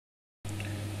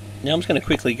Now I'm just going to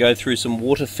quickly go through some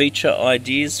water feature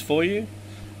ideas for you.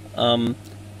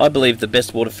 I believe the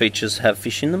best water features have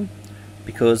fish in them,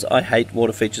 because I hate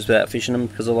water features without fish in them,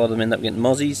 because a lot of them end up getting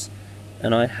mozzies,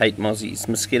 and I hate mozzies.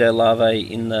 Mosquito larvae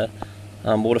in the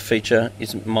water feature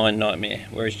is my nightmare.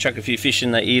 Whereas chuck a few fish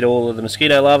in, they eat all of the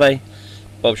mosquito larvae,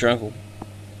 Bob's your uncle.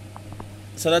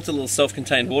 So that's a little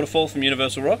self-contained waterfall from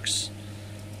Universal Rocks.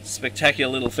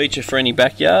 Spectacular little feature for any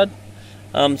backyard.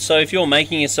 So if you're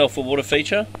making yourself a water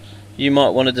feature, you might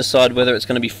want to decide whether it's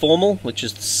going to be formal, which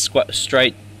is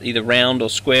straight, either round or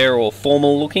square or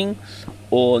formal looking,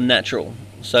 or natural.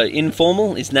 So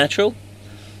informal is natural.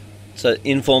 So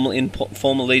informal,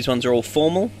 formal, these ones are all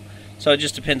formal. So it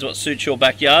just depends what suits your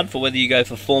backyard for whether you go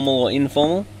for formal or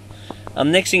informal.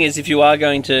 Next thing is, if you are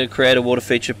going to create a water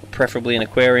feature, preferably an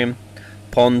aquarium,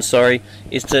 pond, sorry,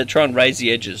 is to try and raise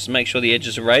the edges. Make sure the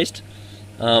edges are raised,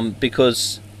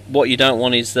 because what you don't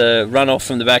want is the runoff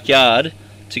from the backyard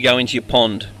to go into your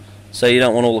pond. So you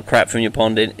don't want all the crap from your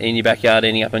pond in your backyard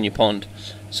ending up in your pond.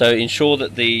 So ensure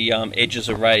that the edges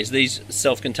are raised. These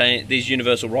self-contained, these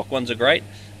Universal Rock ones are great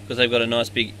because they've got a nice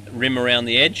big rim around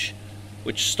the edge,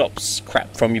 which stops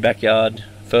crap from your backyard,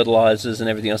 fertilizers and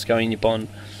everything else going in your pond,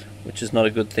 which is not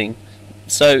a good thing.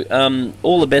 So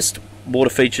all the best water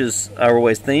features are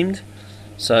always themed.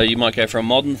 So you might go for a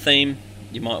modern theme,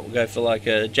 you might go for like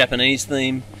a Japanese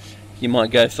theme, you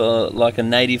might go for like a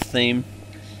native theme.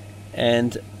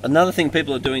 And another thing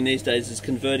people are doing these days is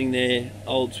converting their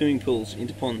old swimming pools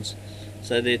into ponds.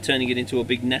 So they're turning it into a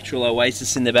big natural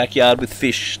oasis in their backyard with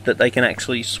fish that they can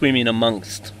actually swim in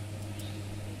amongst.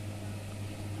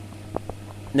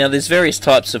 Now there's various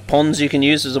types of ponds you can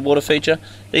use as a water feature.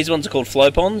 These ones are called flow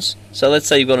ponds. So let's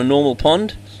say you've got a normal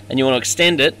pond and you want to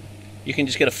extend it, you can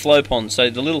just get a flow pond. So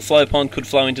the little flow pond could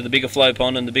flow into the bigger flow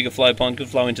pond, and the bigger flow pond could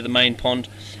flow into the main pond.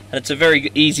 And it's a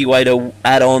very easy way to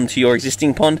add on to your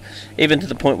existing pond, even to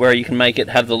the point where you can make it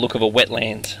have the look of a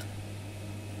wetland.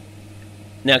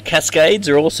 Now cascades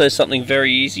are also something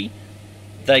very easy.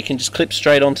 They can just clip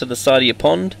straight onto the side of your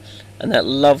pond, and that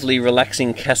lovely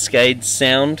relaxing cascade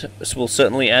sound will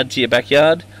certainly add to your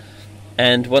backyard.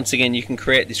 And once again, you can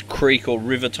create this creek or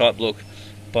river type look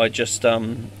by just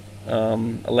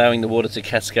allowing the water to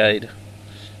cascade.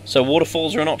 So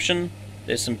waterfalls are an option.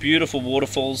 There's some beautiful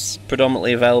waterfalls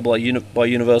predominantly available by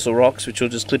Universal Rocks, which will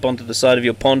just clip onto the side of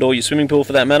your pond or your swimming pool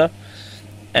for that matter,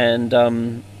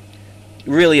 and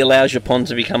really allows your pond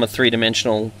to become a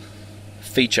three-dimensional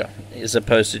feature as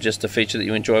opposed to just a feature that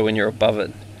you enjoy when you're above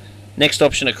it. Next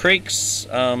option are creeks.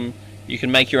 You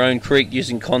can make your own creek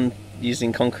using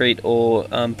concrete or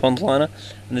pond liner,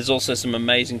 and there's also some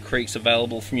amazing creeks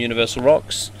available from Universal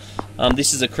Rocks.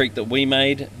 This is a creek that we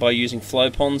made by using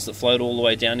flow ponds that flowed all the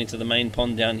way down into the main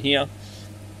pond down here,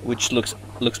 which looks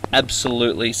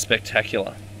absolutely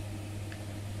spectacular.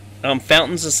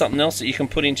 Fountains are something else that you can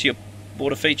put into your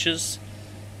water features,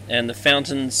 and the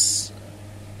fountains,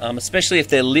 especially if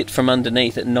they're lit from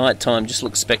underneath at night time, just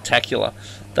look spectacular.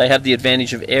 They have the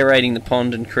advantage of aerating the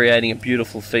pond and creating a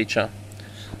beautiful feature.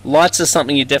 Lights are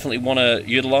something you definitely want to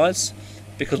utilize,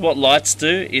 because what lights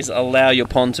do is allow your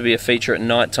pond to be a feature at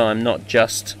night time, not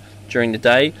just during the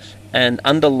day. And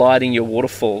underlighting your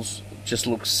waterfalls just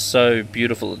looks so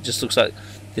beautiful. It just looks like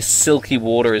this silky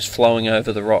water is flowing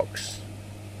over the rocks.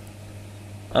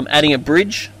 Adding a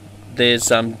bridge,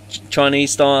 there's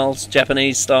Chinese styles,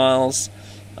 Japanese styles,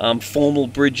 formal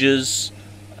bridges.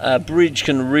 A bridge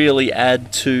can really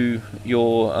add to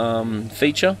your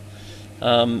feature,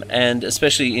 and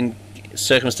especially in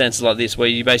circumstances like this where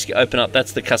you basically open up,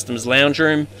 that's the customer's lounge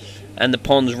room, and the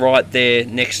pond's right there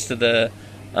next to the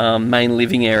main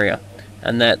living area,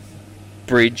 and that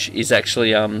bridge is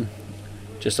actually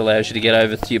just allows you to get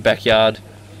over to your backyard,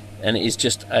 and it is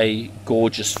just a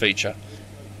gorgeous feature.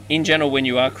 In general, when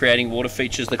you are creating water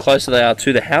features, the closer they are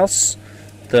to the house,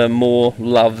 the more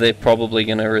love they're probably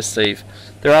going to receive.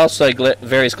 There are also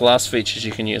various glass features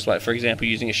you can use, like for example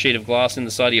using a sheet of glass in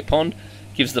the side of your pond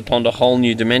gives the pond a whole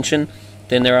new dimension.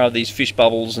 Then there are these fish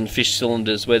bubbles and fish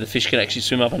cylinders where the fish can actually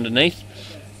swim up underneath,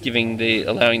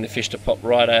 allowing the fish to pop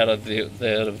right out of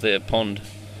their pond.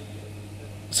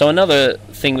 So another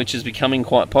thing which is becoming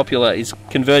quite popular is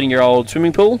converting your old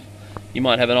swimming pool. You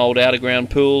might have an old out-of-ground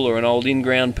pool or an old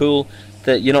in-ground pool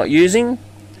that you're not using,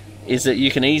 is that you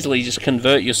can easily just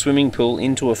convert your swimming pool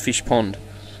into a fish pond.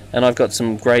 And I've got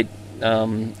some great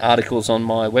articles on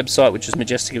my website, which is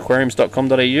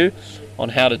majesticaquariums.com.au, on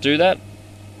how to do that.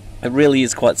 It really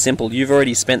is quite simple. You've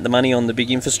already spent the money on the big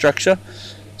infrastructure,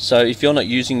 so if you're not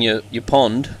using your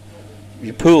pond,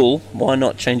 your pool, why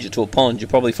not change it to a pond? You'll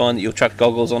probably find that you'll chuck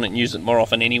goggles on it and use it more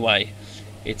often anyway.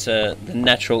 It's the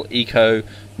natural, eco,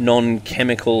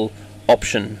 non-chemical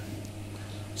option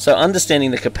So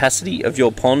understanding the capacity of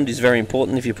your pond is very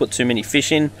important. If you put too many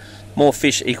fish in, more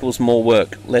fish equals more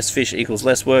work, less fish equals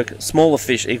less work, smaller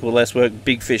fish equal less work,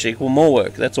 big fish equal more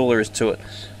work. That's all there is to it.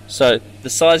 So the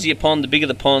size of your pond, the bigger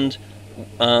the pond,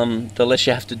 the less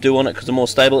you have to do on it, because the more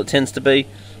stable it tends to be.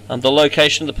 The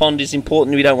location of the pond is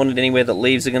important. We don't want it anywhere that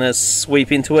leaves are going to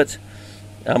sweep into it.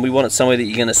 We want it somewhere that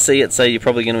you're going to see it, so you're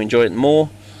probably going to enjoy it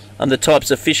more. The types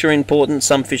of fish are important.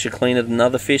 Some fish are cleaner than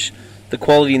other fish. The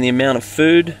quality and the amount of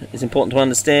food is important to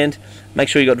understand. Make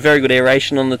sure you've got very good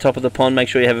aeration on the top of the pond. Make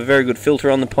sure you have a very good filter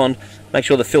on the pond. Make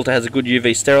sure the filter has a good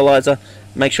UV sterilizer.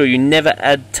 Make sure you never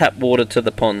add tap water to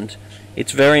the pond.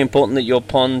 It's very important that your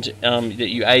pond, that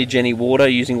you age any water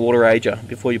using water ager.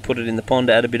 Before you put it in the pond,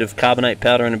 add a bit of carbonate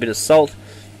powder and a bit of salt,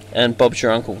 and Bob's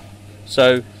your uncle.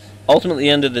 So ultimately, at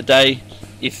the end of the day,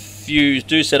 if you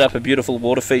do set up a beautiful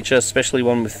water feature, especially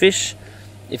one with fish,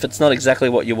 if it's not exactly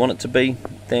what you want it to be,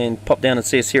 then pop down and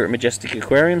see us here at Majestic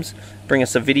Aquariums. Bring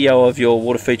us a video of your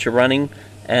water feature running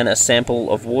and a sample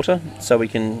of water so we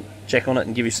can check on it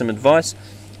and give you some advice.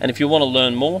 And if you want to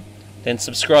learn more, then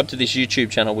subscribe to this YouTube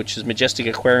channel, which is Majestic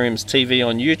Aquariums TV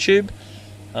on YouTube.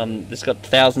 It's got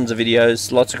thousands of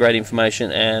videos, lots of great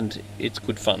information, and it's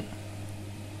good fun.